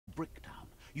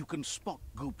You can spot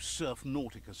Goop's Surf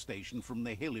Nautica station from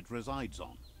the hill it resides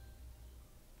on.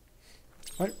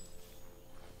 Right.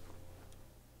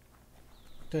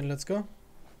 Then let's go.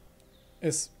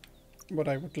 Is what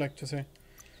I would like to say.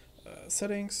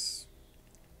 Settings,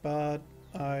 but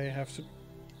I have to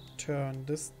turn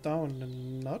this down a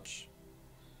notch.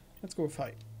 Let's go with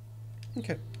 5.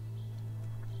 Okay.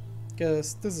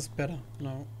 Guess this is better.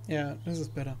 No. Yeah, this is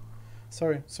better.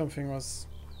 Sorry, something was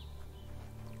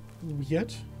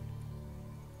weird.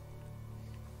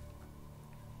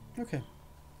 Okay.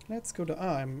 Let's go to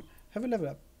have a level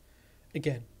up.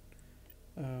 Again.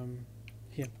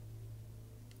 Here.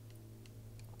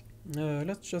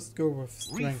 Let's just go with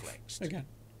strength. Reflexed. Again.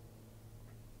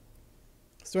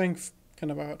 Strength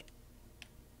kind of out.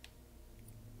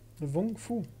 Wung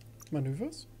Fu.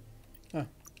 Maneuvers? Ah.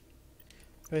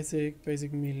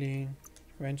 Basic melee,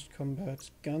 ranged combat,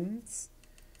 guns,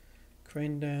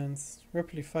 crane dance,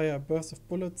 rapidly fire a burst of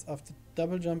bullets after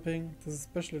double jumping. This is a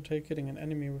special attack, hitting an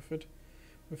enemy with it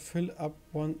will fill up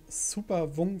one super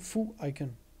Wung Fu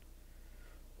icon.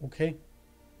 Okay.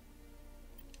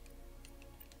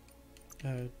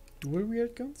 Dual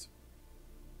wield guns?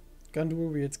 Gun dual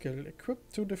wield skill.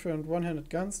 Equip 2 different one-handed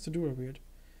guns to dual wield.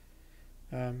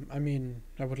 I mean,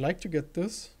 I would like to get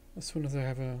this as soon as I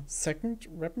have a second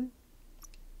weapon.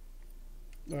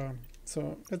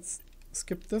 So let's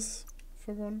skip this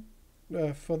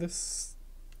for this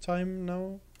time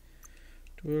now.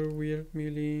 Dual wield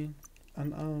melee,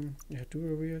 unarmed, yeah,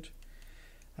 dual wield,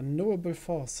 unknowable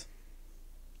force.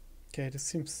 Okay, this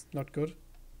seems not good.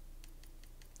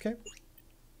 Okay,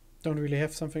 don't really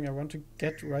have something I want to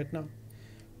get right now.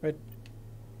 Right,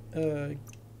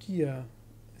 gear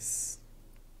is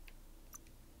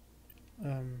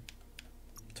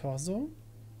torso,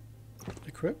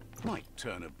 equip. Might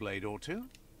turn a blade or two.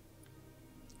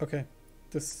 Okay,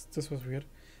 this was weird.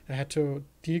 I had to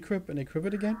de-equip and equip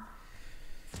it again.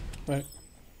 Right.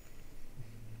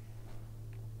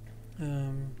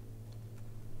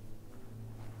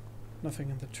 Nothing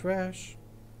in the trash.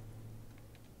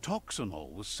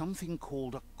 Toxanol was something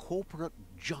called a corporate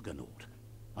juggernaut,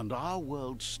 and our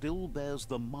world still bears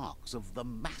the marks of the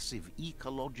massive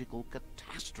ecological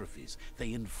catastrophes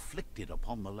they inflicted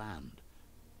upon the land.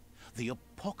 The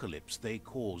apocalypse they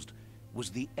caused was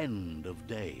the end of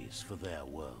days for their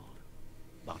world.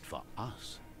 But for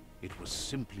us, it was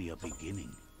simply a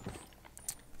beginning.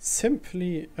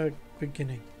 Simply a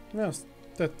beginning. Yes,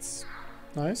 that's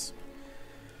nice.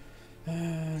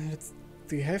 Let's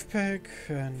the half pack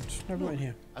and now go in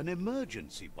here. An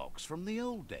emergency box from the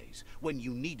old days when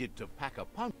you needed to pack a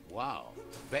punch. Wow,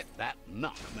 bet that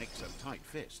nut makes a tight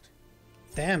fist.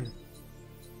 Damn.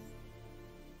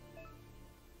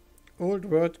 Old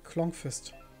word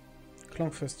Klongfist.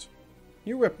 Klongfist.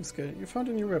 New weapon skill. You found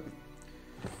a new weapon.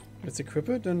 Let's equip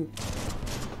it and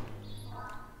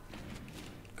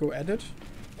go at it.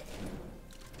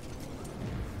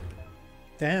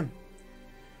 Damn.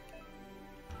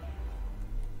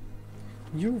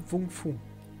 New Wung Fu.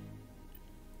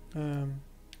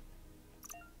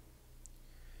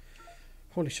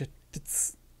 Holy shit,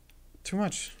 that's too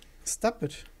much. Stop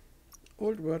it.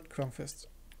 Old word Klongfist.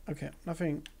 Okay,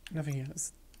 nothing here.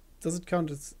 Does it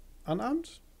count as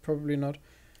unarmed? Probably not.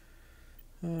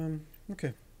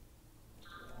 Okay.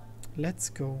 Let's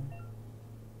go.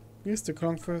 Use the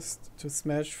Klongfist to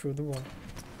smash through the wall.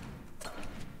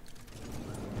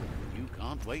 You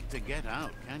can't wait to get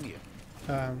out, can you?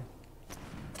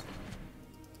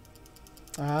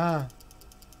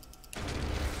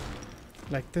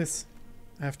 Like this.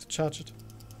 I have to charge it.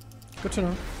 Good to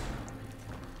know.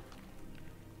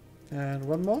 And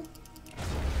one more.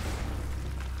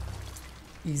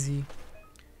 Easy.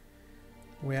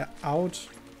 We're out.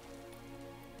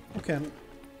 Okay.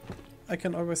 I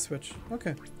can always switch.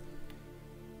 Okay.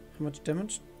 How much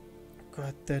damage?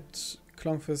 God, that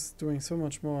Klongfist doing so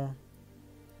much more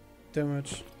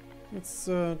damage. Let's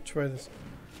try this.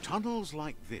 Tunnels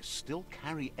like this still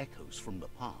carry echoes from the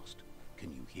past.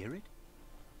 Can you hear it?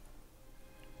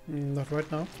 Not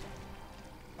right now.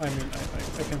 I mean,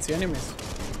 I can see enemies.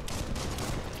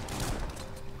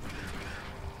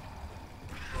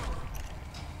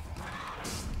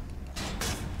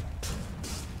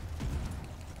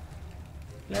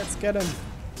 Let's get him.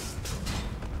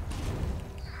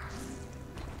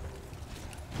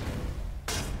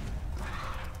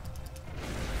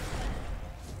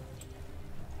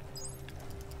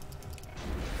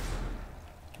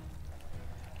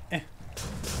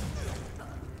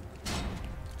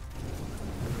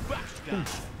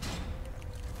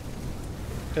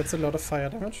 That's a lot of fire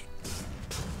damage.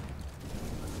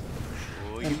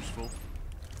 Sure, useful.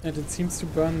 And it seems to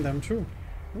burn them too.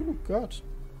 Oh god.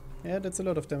 Yeah, that's a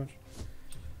lot of damage.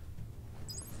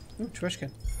 Ooh, trash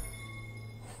can.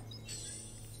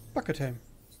 Bucket helm.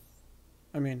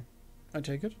 I mean, I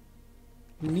take it.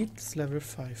 Needs level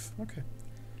 5. Okay.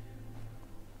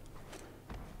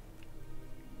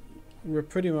 We're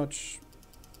pretty much...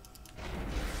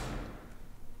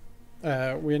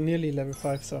 we're nearly level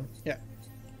 5, so yeah.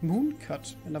 Moon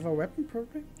cut. Another weapon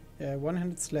probably? Yeah,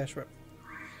 one-handed slash weapon.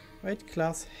 Weight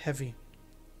class heavy.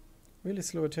 Really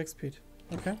slow attack speed.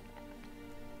 Okay.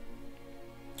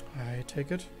 I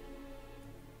take it.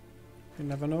 You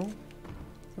never know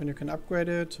when you can upgrade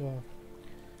it or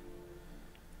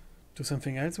do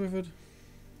something else with it.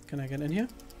 Can I get in here?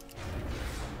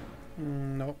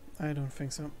 No, I don't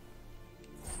think so.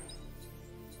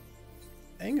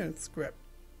 Angle scrap.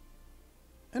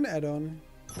 An add-on.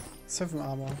 7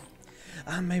 armor.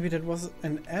 Ah, maybe that was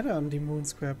an add-on, the moon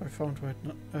scrap I found right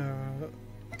now.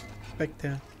 Back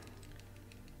there.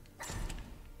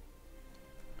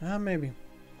 Ah, maybe.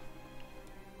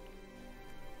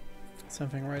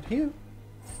 Something right here.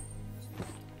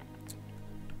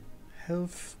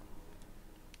 Health.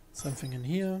 Something in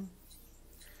here.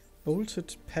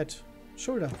 Bolted pet.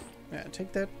 Shoulder. Yeah,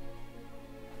 take that.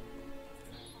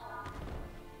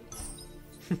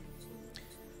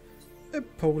 A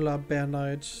polar bear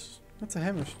knight. That's a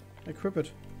helmet. Equip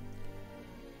it.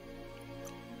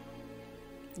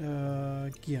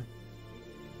 Gear.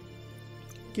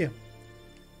 Gear.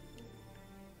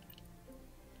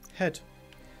 Head.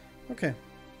 Okay.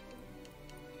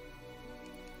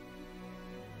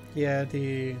 Yeah,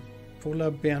 the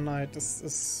polar bear knight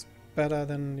is better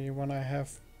than the one I have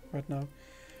right now.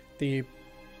 The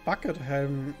bucket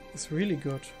helm is really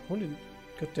good. Holy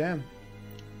goddamn.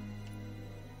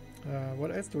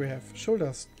 What else do we have?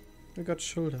 Shoulders. We got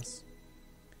shoulders.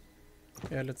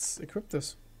 Yeah, let's equip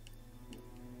this.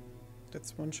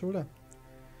 That's one shoulder.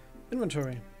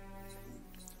 Inventory.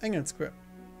 Angle scrap.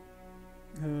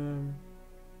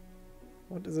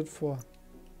 What is it for?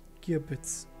 Gear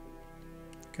bits.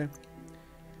 Okay.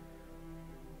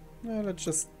 Let's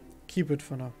just keep it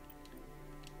for now.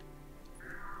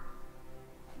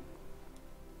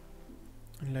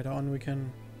 And later on we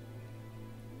can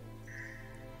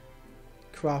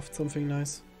craft something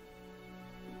nice.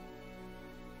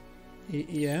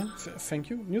 Yeah, thank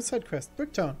you. New side quest.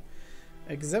 Bricktown.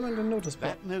 Examine the notice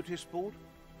board. That notice board?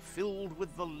 Filled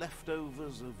with the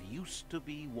leftovers of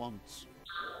used-to-be wants.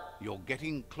 You're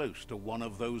getting close to one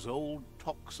of those old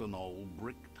Toxanol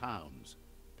brick towns.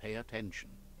 Pay attention.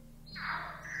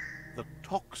 The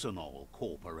Toxanol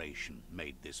Corporation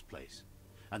made this place,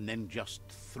 and then just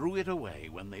threw it away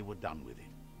when they were done with it.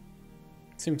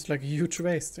 Seems like a huge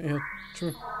waste. Yeah,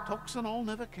 true. Toxanol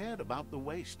never cared about the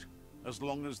waste, as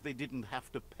long as they didn't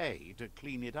have to pay to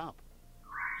clean it up.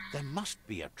 There must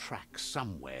be a track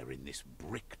somewhere in this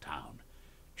brick town.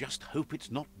 Just hope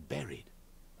it's not buried.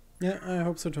 Yeah, I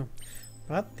hope so too.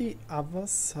 But the other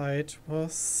side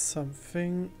was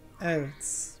something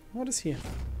else. What is here?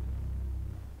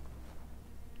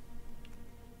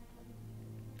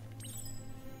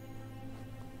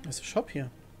 There's a shop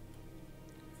here.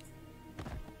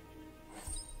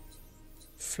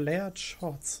 Flared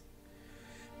shorts.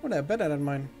 Oh, they're better than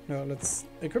mine. No, let's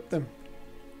equip them.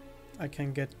 I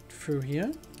can get through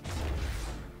here.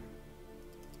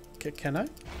 Can I?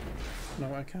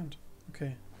 No, I can't.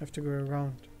 Okay, I have to go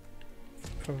around.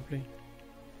 Probably.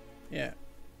 Yeah.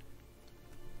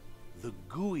 The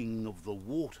gooing of the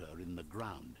water in the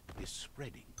ground is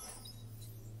spreading.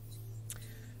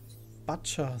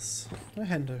 Butchers. A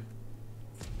handle.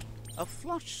 A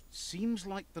flush seems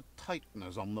like the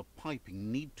tighteners on the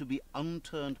piping need to be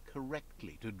unturned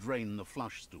correctly to drain the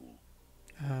flush stool.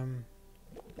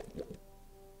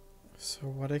 So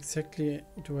what exactly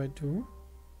do I do?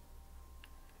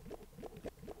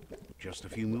 Just a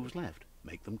few moves left.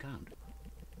 Make them count.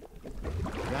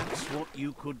 That's what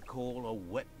you could call a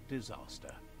wet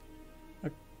disaster.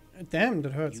 Damn,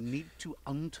 that hurts. You need to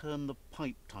unturn the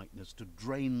pipe tighteners to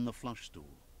drain the flush stool.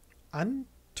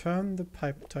 Unturn the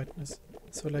pipe tightness.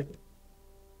 So like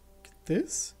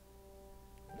this?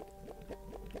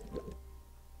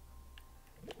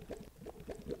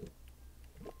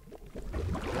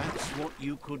 That's what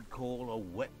you could call a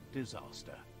wet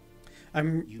disaster.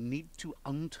 You need to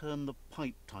unturn the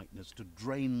pipe tighteners to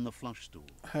drain the flush stool.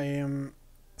 I am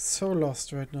so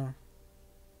lost right now.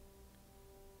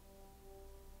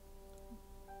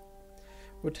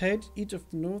 Rotate each of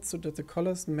the nodes so that the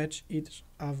colors match each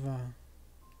other.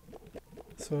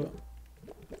 So,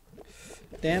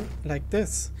 damn, like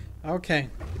this. Okay,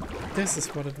 this is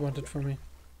what it wanted from me.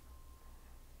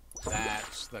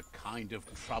 That's the kind of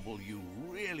trouble you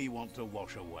really want to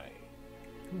wash away.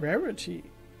 Rarity.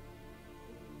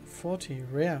 40.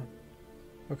 Rare.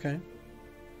 Okay.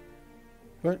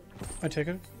 Well, I take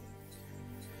it.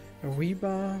 A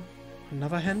rebar.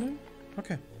 Another handle?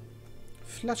 Okay.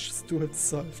 Flush stool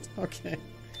solved. Okay.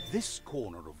 This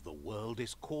corner of the world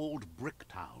is called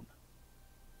Bricktown.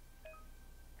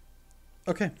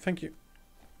 Okay, thank you.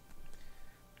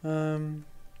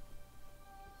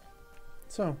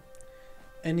 So,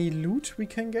 any loot we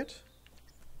can get?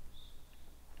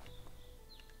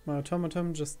 My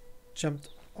automaton just jumped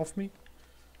off me.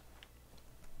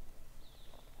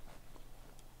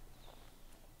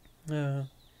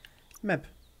 Map.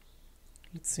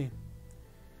 Let's see.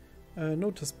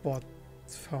 Notice board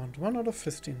found. 1 out of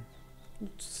 15.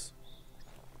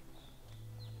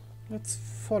 Let's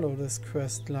follow this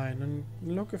quest line and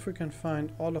look if we can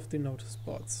find all of the notice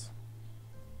boards.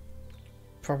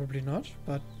 Probably not,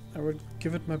 but I will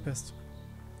give it my best.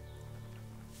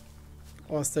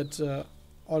 Or is that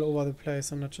all over the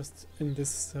place and not just in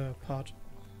this part?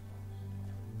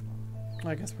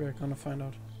 I guess we're gonna find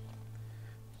out.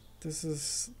 This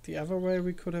is the other way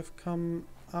we could have come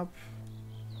up.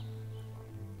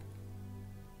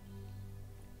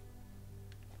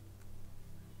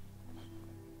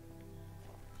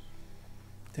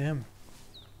 Damn.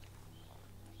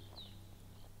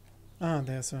 Ah,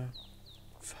 there's a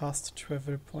fast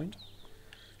travel point.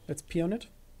 Let's pee on it.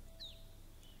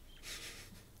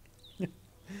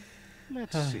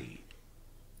 Let's see.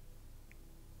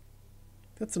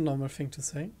 That's a normal thing to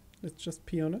say. Let's just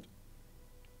pee on it.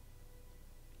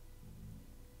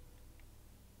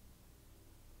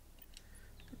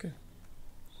 Okay.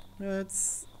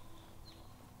 Let's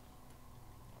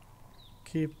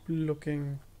keep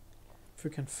looking if we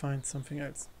can find something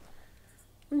else.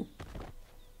 Ooh.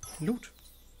 Loot.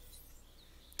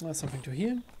 Something to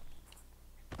heal.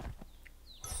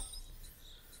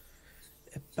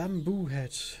 A bamboo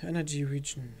head. Energy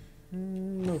region.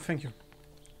 No, thank you.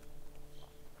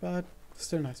 But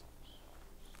still nice.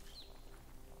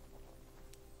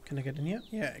 Can I get in here?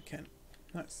 Yeah, I can.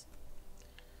 Nice.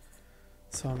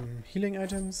 Some healing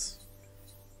items.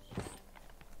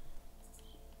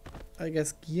 I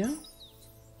guess gear?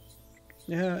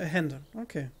 Yeah, a handle.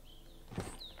 Okay.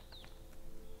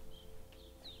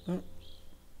 Oh.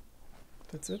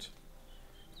 That's it.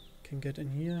 Can get in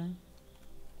here.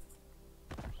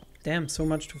 Damn, so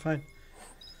much to find.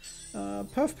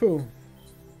 Puff poo.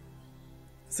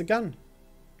 It's a gun.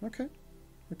 Okay.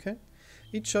 Okay.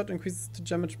 Each shot increases the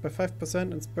damage by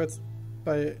 5%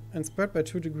 and spread by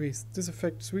 2 degrees. This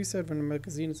effect is reset when the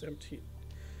magazine is empty.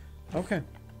 Okay.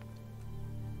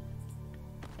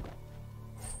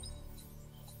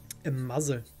 A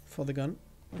muzzle for the gun.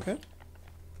 Okay.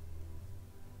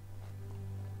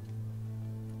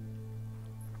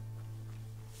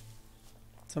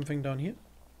 Something down here,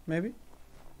 maybe?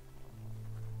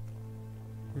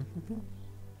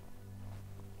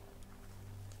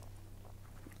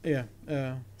 Yeah,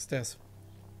 stairs.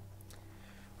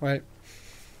 Well,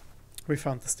 we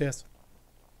found the stairs.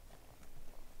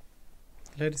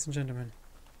 Ladies and gentlemen,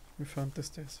 we found the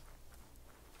stairs.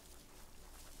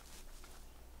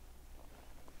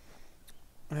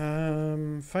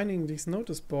 Finding these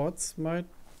notice boards might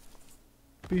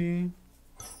be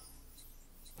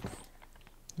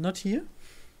not here,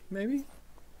 maybe?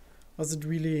 Was it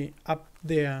really up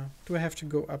there? Do I have to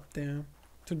go up there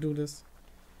to do this?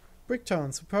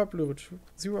 Bricktown, superb loot.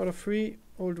 0 out of 3.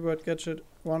 Old word gadget,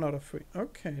 1 out of 3.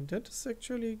 Okay, that is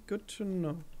actually good to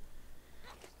know.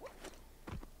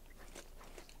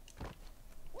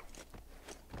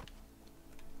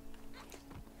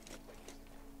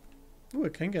 Ooh, I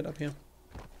can get up here.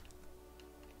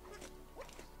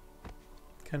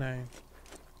 Can I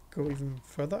go even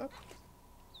further up?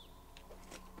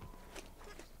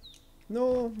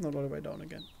 No, not all the way down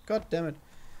again. God damn it.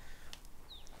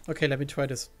 Okay, let me try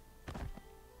this.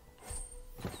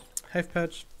 Hive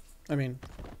patch. I mean,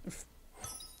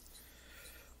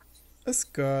 a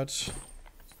skirt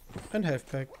and hive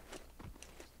pack.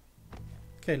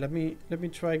 Okay, let me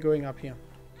try going up here.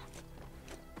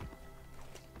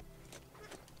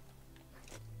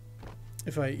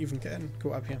 If I even can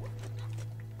go up here.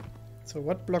 So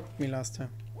what blocked me last time?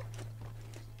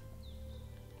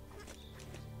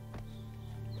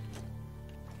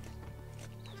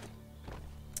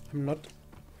 I'm not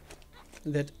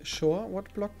that sure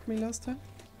what blocked me last time.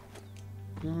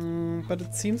 But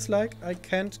it seems like I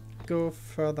can't go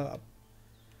further up.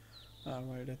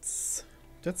 Well, that's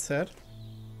sad.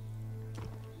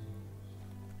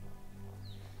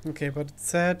 Okay, but it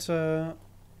said I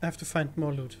have to find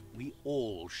more loot. We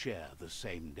all share the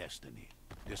same destiny.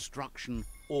 Destruction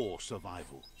or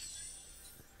survival.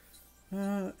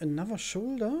 Another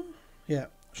shoulder? Yeah,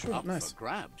 Sure, Up nice. for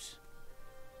grabs.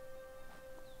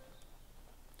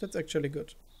 That's actually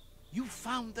good. You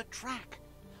found the track.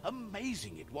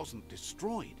 Amazing it wasn't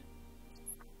destroyed.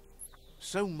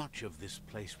 So much of this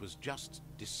place was just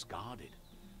discarded.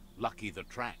 Lucky the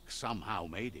track somehow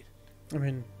made it. I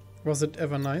mean, was it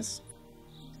ever nice?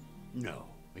 No,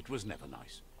 it was never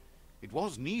nice. It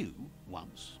was new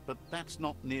once, but that's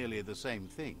not nearly the same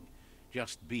thing.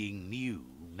 Just being new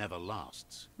never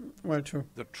lasts. Well, true.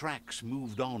 The tracks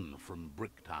moved on from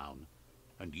Bricktown,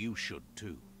 and you should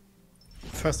too.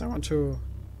 First I want to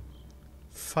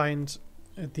find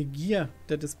the gear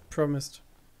that is promised.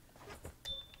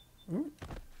 Ooh.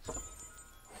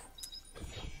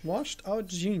 Washed out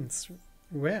jeans.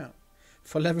 Where?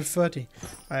 For level 30.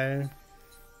 And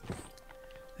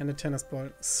a tennis ball.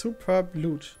 Superb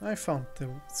loot. I found the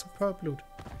superb loot.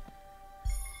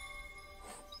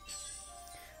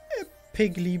 A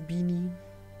piggly beanie.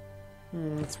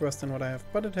 It's worse than what I have,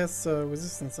 but it has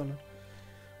resistance on it.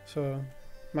 So,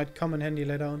 might come in handy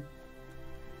later on.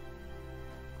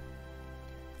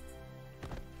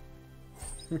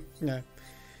 Yeah.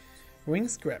 Wing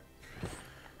scrap.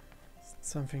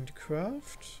 Something to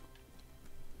craft.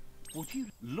 Would you?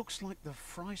 Looks like the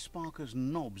Fry Sparker's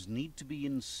knobs need to be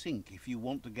in sync if you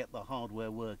want to get the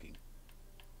hardware working.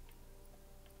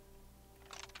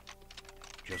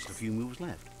 Just a few moves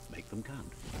left. Make them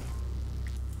count.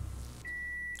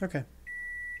 Okay.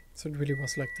 So it really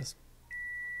was like this.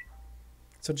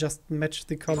 So just match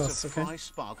the colors, It's a okay? Fry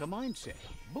Sparker mindset.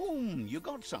 Boom! You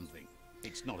got something.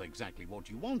 It's not exactly what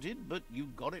you wanted, but you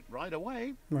got it right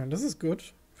away. Well, this is good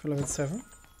for level 7.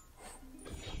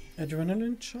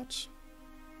 Adrenaline shot.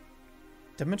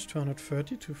 Damage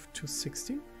 230 to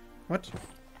 260. What?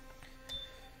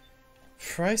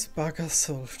 Fry Sparker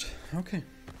solved. Okay.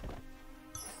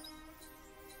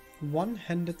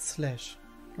 One-handed slash.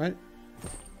 Well.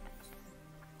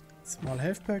 Small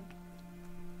health pack.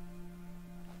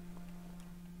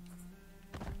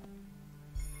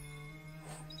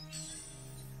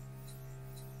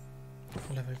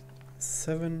 For level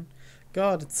 7.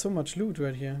 God, it's so much loot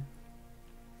right here.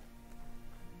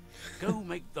 Go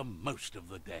make the most of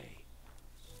the day.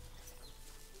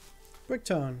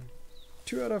 Bricktown.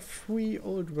 2 out of 3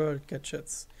 old world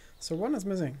gadgets. So 1 is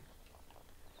missing.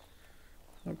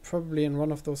 Probably in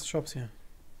one of those shops here.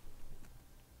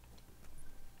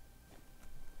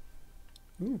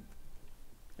 Ooh.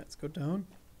 Let's go down.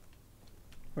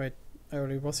 Wait, I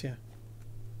already was here.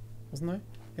 Wasn't I?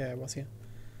 Yeah, I was here.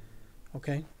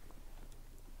 Okay.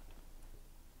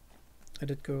 I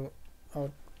did go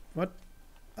out. What?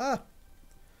 Ah!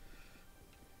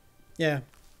 Yeah.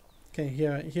 Okay,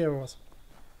 here I was.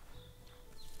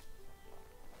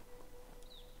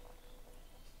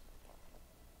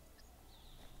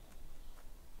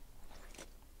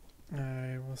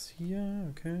 I was here,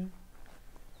 okay.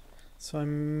 So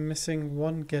I'm missing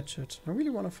 1 gadget. I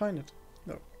really want to find it,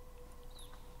 though.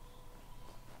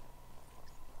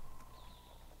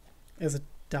 Is it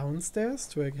downstairs?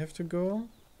 Do I have to go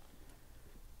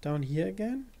down here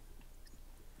again?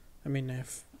 I mean, I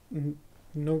have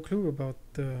no clue about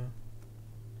the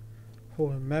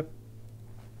whole map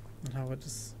and how it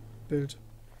is built.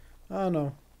 Oh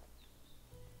no.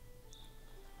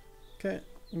 Okay,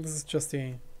 this is just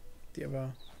the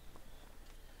other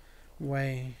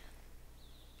way.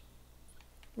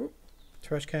 Ooh,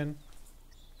 trash can.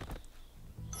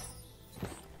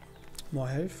 More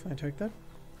health, I take that.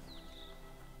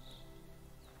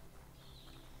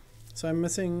 So I'm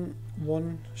missing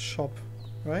 1 shop,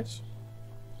 right?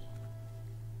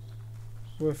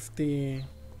 With the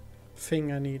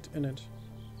thing I need in it.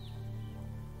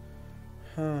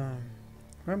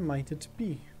 Where might it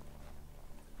be?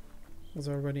 Was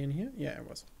it already in here? Yeah, it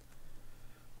was.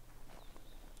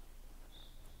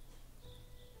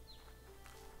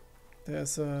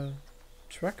 There's a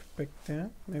truck back there.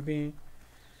 Maybe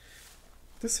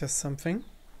this has something.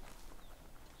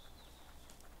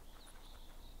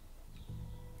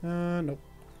 Nope.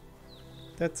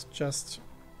 That's just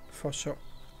for sure.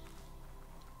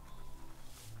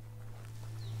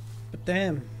 But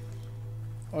damn,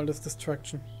 all this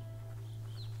destruction.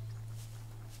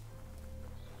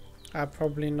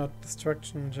 Probably not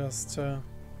destruction, just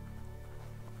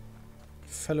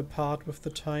fell apart with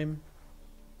the time.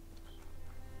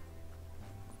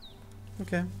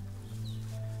 Okay.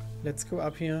 Let's go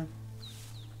up here.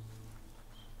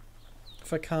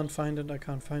 If I can't find it, I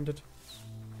can't find it.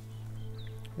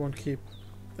 Won't keep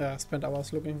spend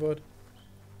hours looking for it.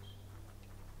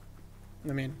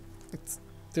 I mean, it's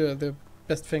the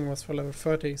best thing was for level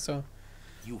 30, so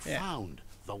You found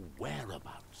the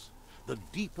whereabouts, the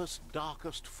deepest,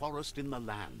 darkest forest in the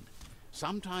land.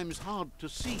 sometimes hard to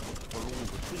see for all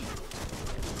the trees.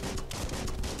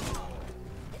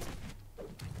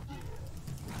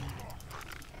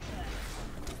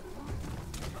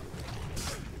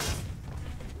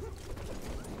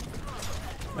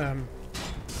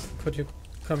 Could you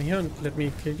come here and let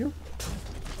me kill you?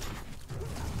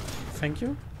 Thank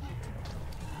you.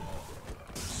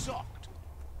 Socked.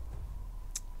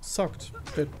 Socked.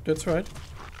 That's right.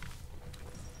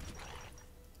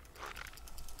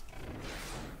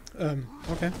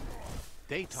 Okay.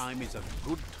 Daytime is a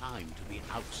good time to be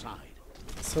outside.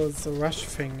 So it's a rush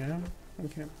thing, yeah?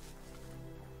 Okay.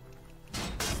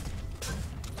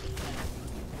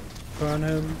 Burn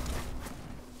him.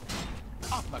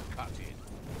 Uppercutted.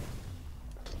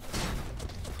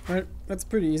 Right, that's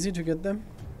pretty easy to get them.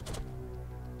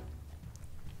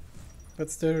 But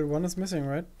still, one is missing,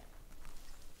 right?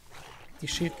 The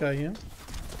shield guy here.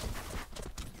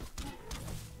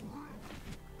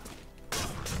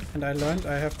 And I learned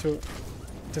I have to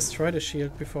destroy the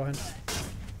shield beforehand.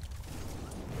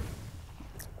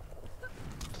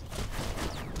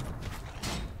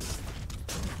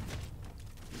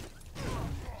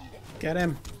 Get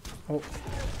him! Oh.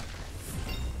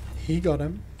 He got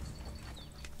him.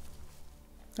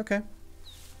 Okay.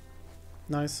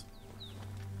 Nice.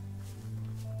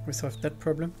 We solved that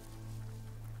problem.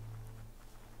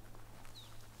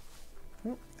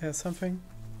 Oh, there's something.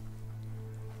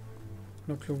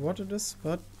 No clue what it is,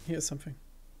 but here's something.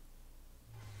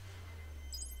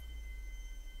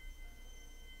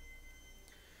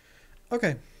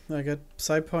 Okay, I get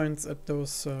psi points at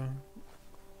those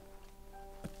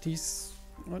at these,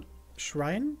 what,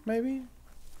 shrine maybe?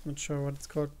 Not sure what it's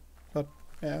called, but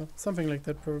yeah, something like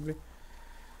that probably.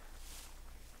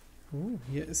 Ooh,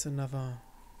 here is another.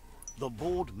 The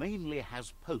board mainly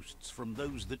has posts from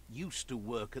those that used to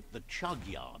work at the chug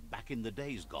yard back in the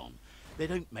days gone. They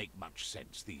don't make much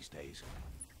sense these days.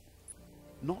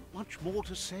 Not much more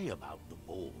to say about the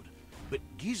board, but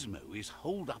Gizmo is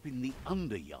holed up in the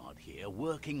underyard here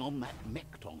working on that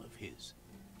mekton of his.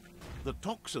 The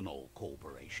Toxanol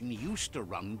Corporation used to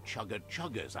run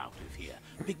chugger-chuggers out of here,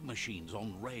 big machines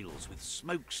on rails with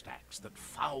smokestacks that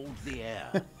fouled the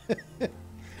air.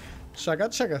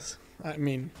 Chugger-chuggers, I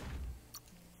mean.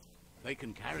 They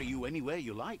can carry you anywhere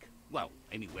you like. Well,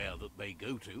 anywhere that they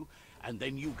go to, and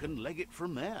then you can leg it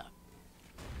from there.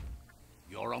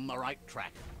 You're on the right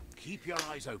track. Keep your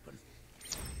eyes open.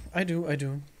 I do.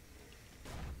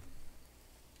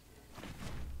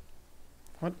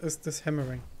 What is this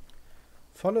hammering?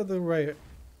 Follow the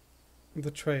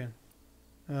trail.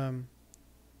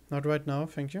 Not right now,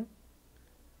 thank you.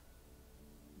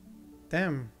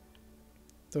 Damn.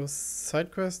 Those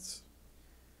side quests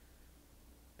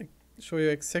show you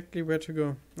exactly where to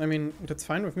go. I mean, that's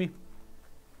fine with me.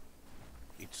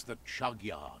 It's the chug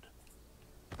yard.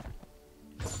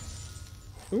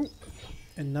 Ooh,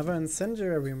 another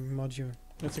incendiary module.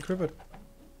 Let's equip it.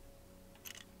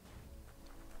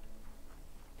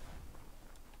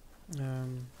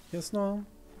 Here's no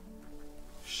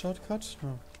shortcut.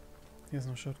 No, here's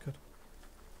no shortcut.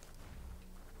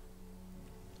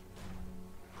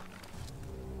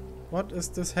 What is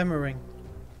this hammering?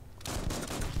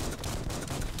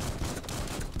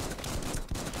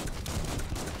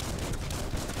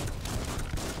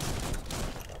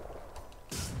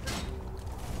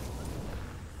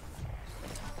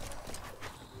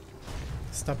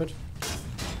 Stop it.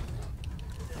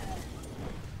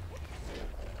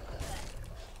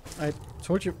 I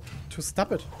told you to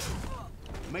stop it.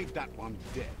 Made that one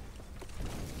dead.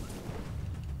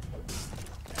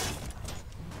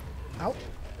 Ow.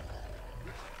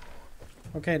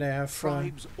 Okay, they have...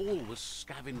 Tribes always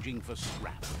scavenging for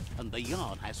scrap, and the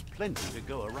yard has plenty to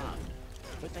go around.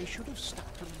 But they should have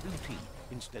stuck to looting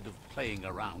instead of playing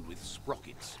around with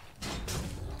sprockets.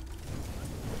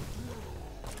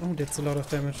 Oh, that's a lot of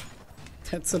damage.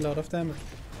 That's a lot of damage.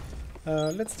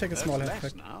 Let's take a small health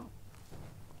pack. Now.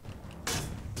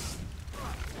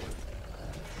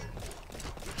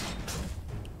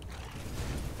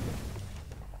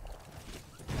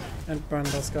 And burn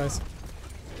those guys.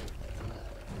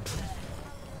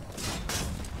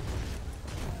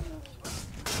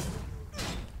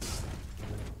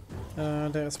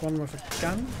 There's one with a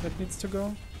gun that needs to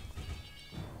go.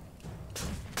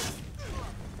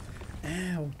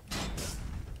 Ow.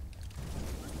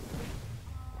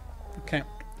 Okay,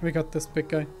 we got this big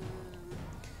guy.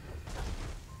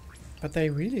 But they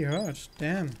really hurt,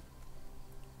 damn.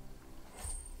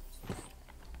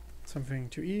 Something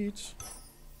to eat.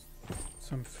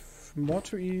 Some more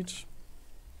to eat.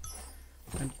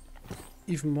 And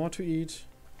even more to eat.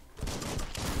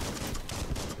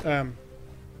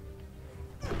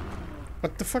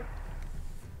 What the fuck?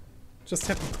 Just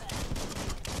happened.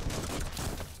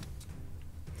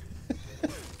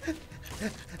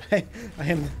 I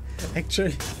am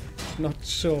actually not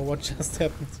sure what just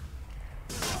happened.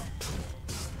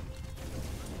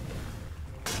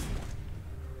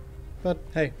 But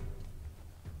hey,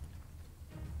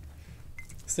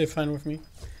 still fine with me.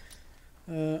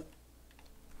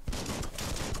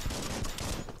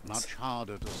 Much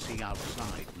harder to see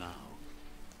outside now.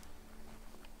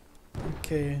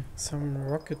 Okay, some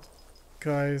rocket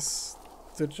guys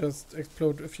that just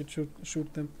explode if you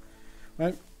shoot them.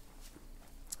 Well,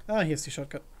 here's the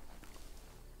shortcut.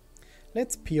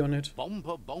 Let's pee on it.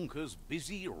 Bomber bonkers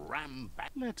busy ram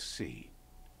back. Let's see.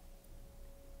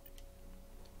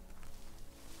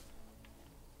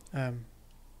 Can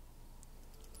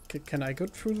I go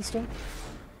through the storm?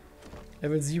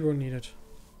 Level 0 needed.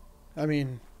 I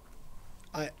mean,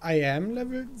 I am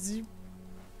level 0.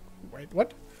 Wait,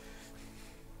 what?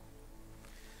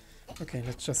 Okay,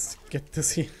 let's just get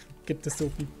this here. Get this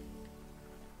open.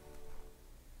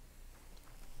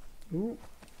 Ooh.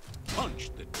 Punch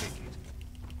the ticket.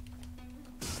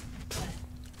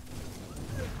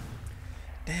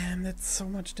 Damn, that's so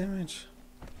much damage.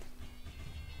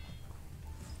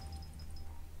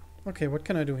 Okay, what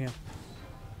can I do here?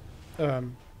 Right.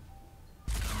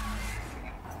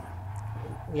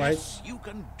 Yes, you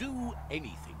can do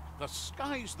anything. The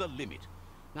sky's the limit.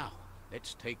 Now,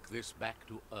 let's take this back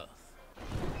to Earth.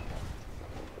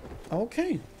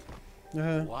 Okay.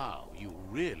 Wow, you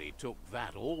really took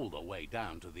that all the way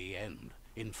down to the end.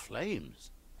 In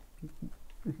flames.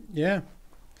 Yeah.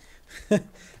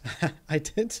 I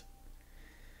did.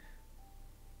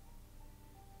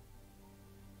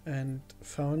 And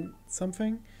found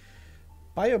something.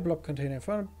 Bioblob container.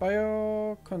 Found a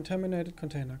bio-contaminated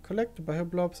container. Collect the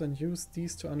bioblobs and use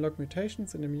these to unlock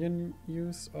mutations in immune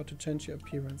use or to change your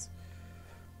appearance.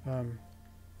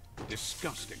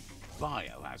 Disgusting.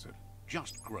 Biohazard.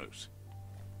 Just gross.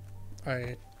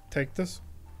 I take this.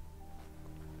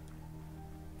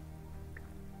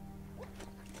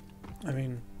 I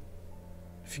mean,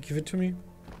 if you give it to me,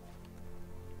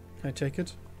 I take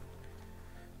it.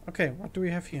 Okay, what do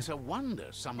we have here? It's a wonder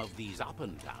some of these up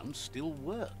and downs still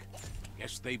work.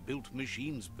 Guess they built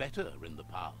machines better in the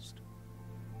past.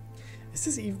 Is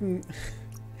this even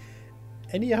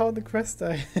anyhow the quest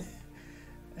I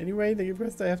anyway the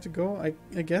quest I have to go?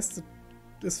 I guess it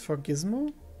is for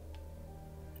Gizmo?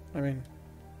 I mean,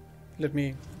 let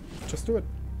me just do it.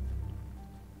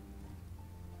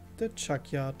 The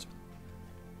Chuckyard.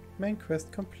 Main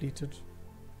quest completed.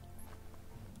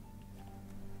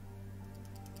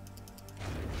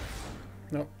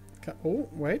 No. Oh,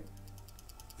 wait.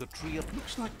 The tree, it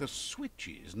looks like the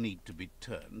switches need to be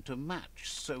turned to match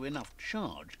so enough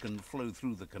charge can flow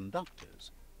through the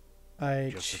conductors.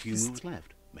 Just a few moves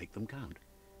left. Make them count.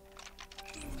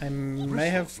 I may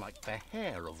have like the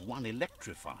hair of one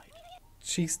electrified.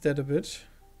 cheesed that a bit.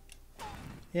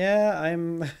 Yeah,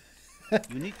 I'm...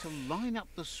 You need to line up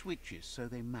the switches so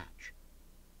they match.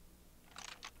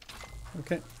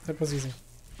 Okay, that was easy.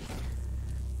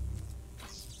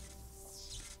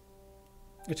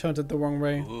 I turned it the wrong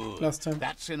way last time.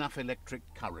 That's enough electric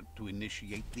current to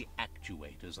initiate the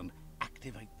actuators and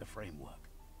activate the framework.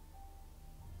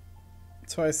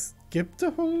 So I skipped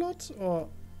a whole lot, or...?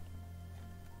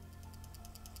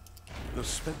 The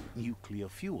spent nuclear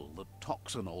fuel that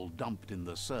Toxanol dumped in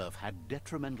the surf had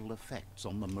detrimental effects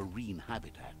on the marine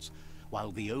habitats,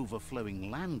 while the overflowing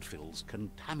landfills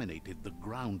contaminated the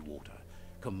groundwater.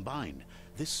 Combined,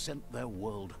 this sent their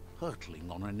world hurtling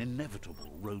on an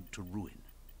inevitable road to ruin.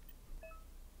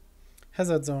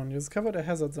 Hazard zone. You discovered a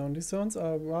hazard zone. These zones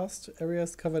are vast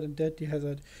areas covered in deadly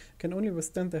hazard. You can only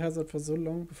withstand the hazard for so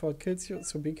long before it kills you,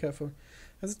 so be careful.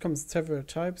 Hazard comes in several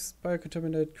types: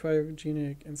 biocontaminated,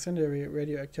 cryogenic, incendiary,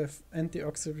 radioactive, and the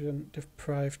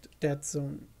oxygen-deprived dead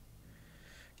zone.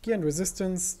 Gear and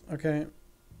resistance. Okay.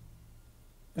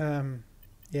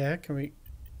 Yeah, can we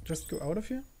just go out of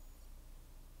here?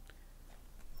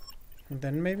 And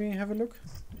then maybe have a look?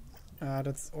 Ah,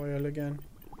 that's oil again.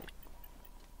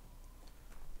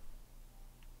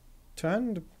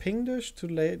 Turn the ping dish to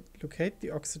locate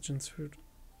the oxygen suit.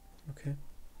 Okay.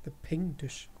 The ping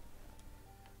dish.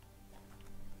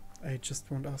 I just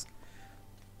won't ask.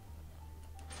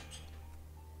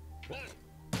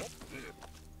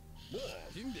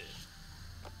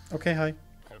 Okay, hi.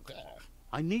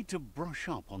 I need to brush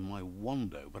up on my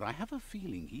Wando, but I have a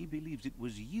feeling he believes it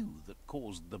was you that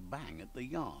caused the bang at the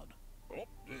yard.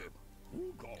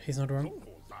 He's not wrong.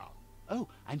 Oh,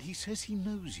 and he says he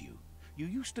knows you. You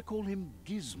used to call him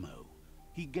Gizmo.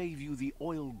 He gave you the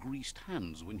oil-greased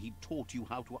hands when he taught you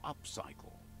how to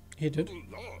upcycle. He did.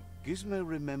 Gizmo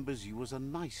remembers you as a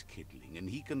nice kidling, and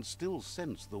he can still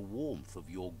sense the warmth of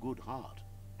your good heart.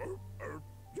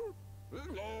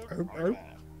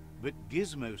 But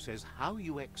Gizmo says how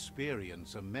you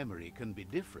experience a memory can be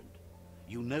different.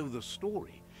 You know the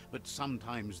story, but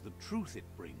sometimes the truth it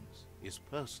brings is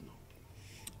personal.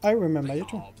 I remember you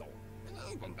too.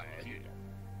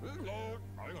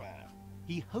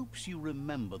 He hopes you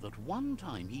remember that one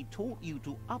time he taught you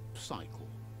to upcycle,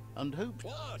 and hopes...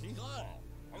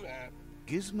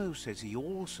 Gizmo says he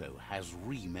also has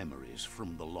re-memories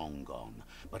from the long gone,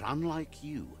 but unlike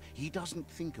you, he doesn't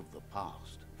think of the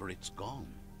past, for it's gone.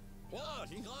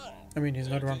 I mean, he's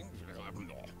not wrong.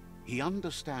 He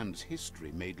understands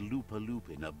history made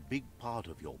Loopalupin a big part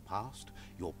of your past,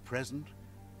 your present,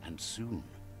 and soon,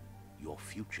 your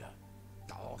future.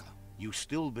 You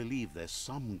still believe there's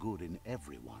some good in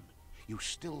everyone. You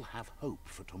still have hope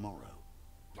for tomorrow.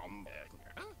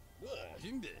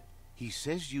 He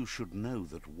says you should know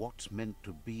that what's meant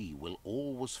to be will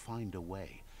always find a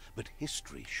way, but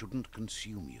history shouldn't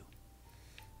consume you.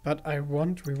 But I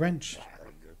want revenge.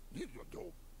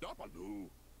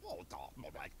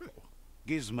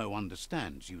 Gizmo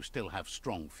understands you still have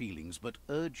strong feelings, but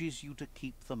urges you to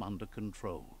keep them under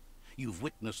control. You've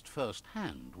witnessed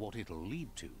firsthand what it'll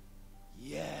lead to.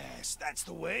 Yes, that's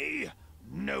the way.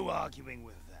 No arguing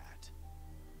with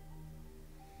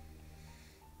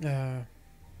that.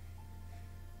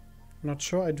 Not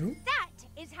sure I do. That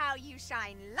is how you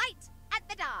shine light at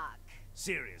the dark.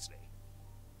 Seriously,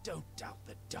 don't doubt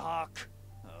the dark.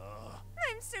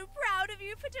 I'm so proud of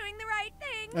you for doing the right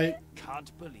thing. I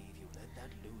Can't believe you let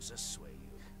that loser sway you.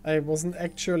 I wasn't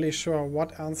actually sure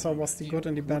what answer was the good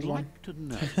and the bad Would one. like to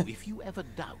know if you ever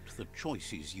doubt the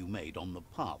choices you made on the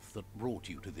path that brought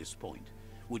you to this point.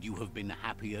 Would you have been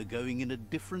happier going in a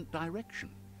different direction?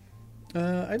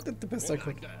 I did the best I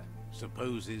could.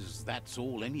 Supposes that's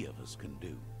all any of us can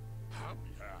do.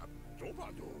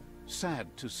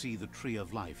 Sad to see the Tree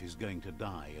of Life is going to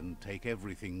die and take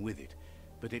everything with it,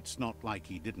 but it's not like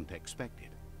he didn't expect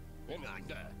it.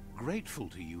 Grateful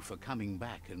to you for coming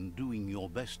back and doing your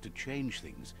best to change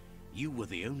things. You were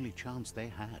the only chance they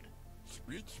had.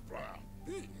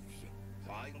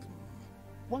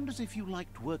 Wonders if you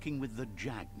liked working with the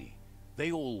Jagni.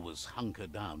 They always hunker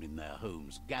down in their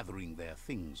homes, gathering their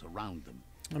things around them.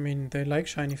 I mean, they like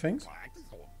shiny things.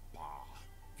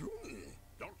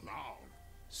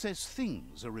 Says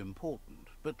things are important,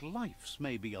 but life's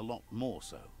maybe a lot more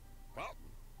so.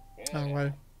 Oh,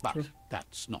 well, But true.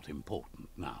 that's not important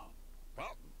now.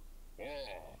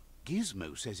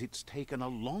 Gizmo says it's taken a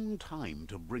long time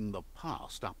to bring the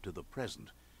past up to the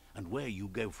present, and where you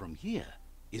go from here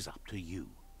is up to you.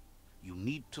 You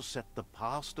need to set the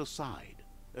past aside,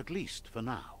 at least for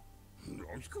now.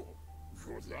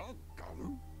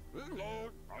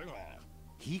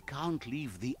 He can't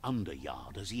leave the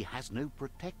Underyard as he has no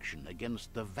protection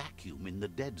against the vacuum in the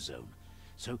dead zone.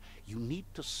 So you need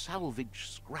to salvage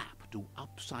scrap to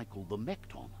upcycle the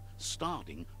Mekton,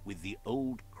 starting with the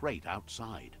old crate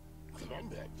outside.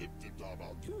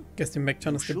 Guess the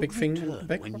Mekton is the big thing in the Return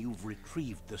back. when you've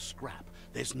retrieved the scrap.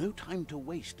 There's no time to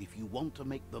waste if you want to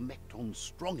make the Mekton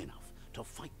strong enough to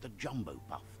fight the Jumbo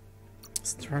Puff.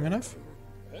 Strong enough?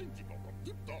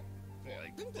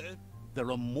 There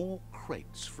are more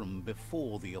crates from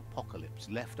before the apocalypse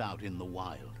left out in the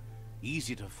wild.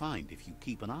 Easy to find if you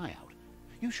keep an eye out.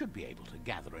 You should be able to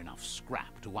gather enough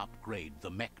scrap to upgrade the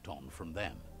Mekton from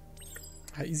them.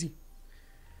 Ah, easy.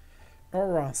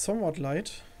 Aura, somewhat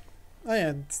light. Ah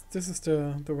yeah, this is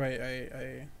the way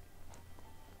I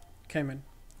came in.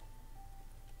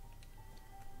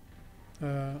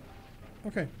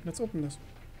 Okay, let's open this.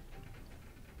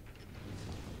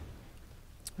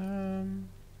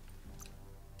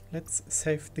 Let's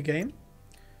save the game.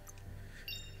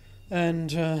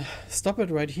 And stop it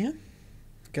right here.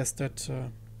 Guess that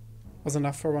was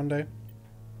enough for one day.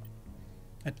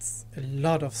 It's a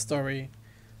lot of story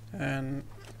and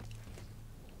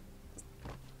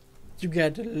you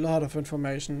get a lot of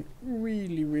information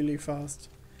really fast.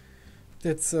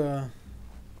 That's not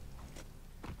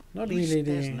At really least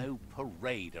there's the no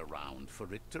parade around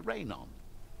for it to rain on.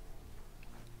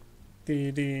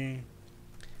 the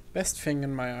best thing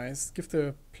in my eyes. Give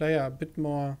the player a bit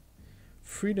more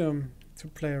freedom to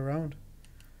play around.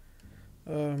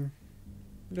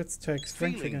 Let's take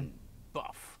strength Feeling again.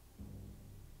 buff.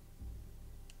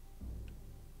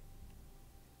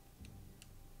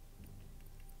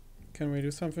 Can we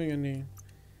do something in the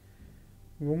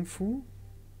Wung Fu?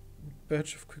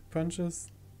 Badge of quick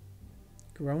punches.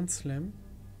 Ground slam.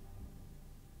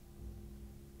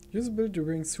 Usable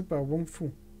during super Wung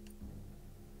Fu.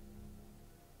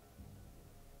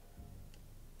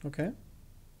 Okay.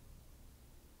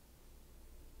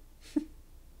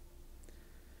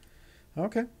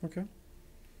 Okay, okay.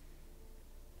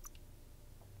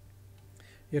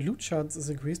 Your loot chance is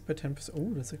increased by 10%.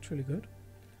 Oh, that's actually good.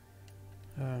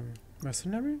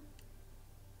 Mercenary?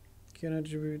 Key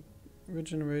energy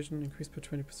regeneration increased by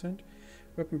 20%.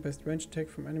 Weapon-based range attack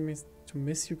from enemies to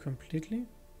miss you completely.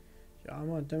 Your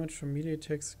armor and damage from melee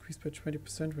attacks increased by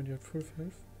 20% when you're at full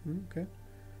health. Okay.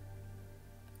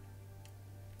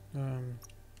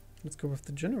 Let's go with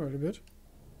the general a bit.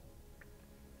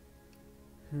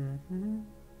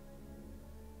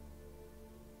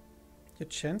 Your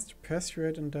chance to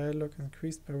persuade in dialogue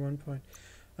increased by 1 point.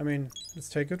 I mean, let's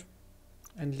take it.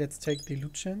 And let's take the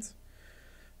loot chance.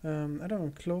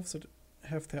 Add-on clothes that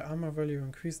have their armor value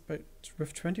increased by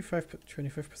with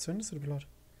 25%. Is it a lot?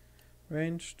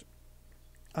 Ranged,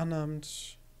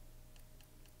 unarmed.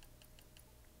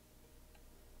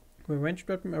 When ranged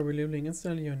weapon are reloading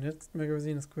instantly, your next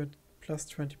magazine is good plus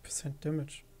 20%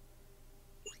 damage.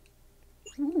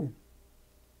 Ooh.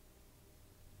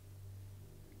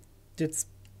 That's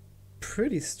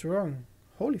pretty strong.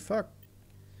 Holy fuck.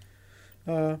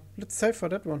 Let's save for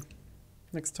that one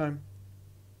next time.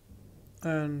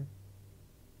 And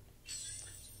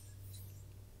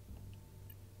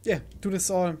yeah, do this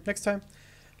all next time.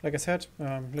 Like I said,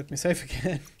 let me save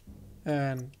again.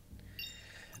 And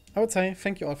I would say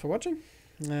thank you all for watching.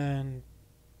 And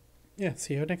yeah,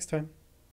 see you next time.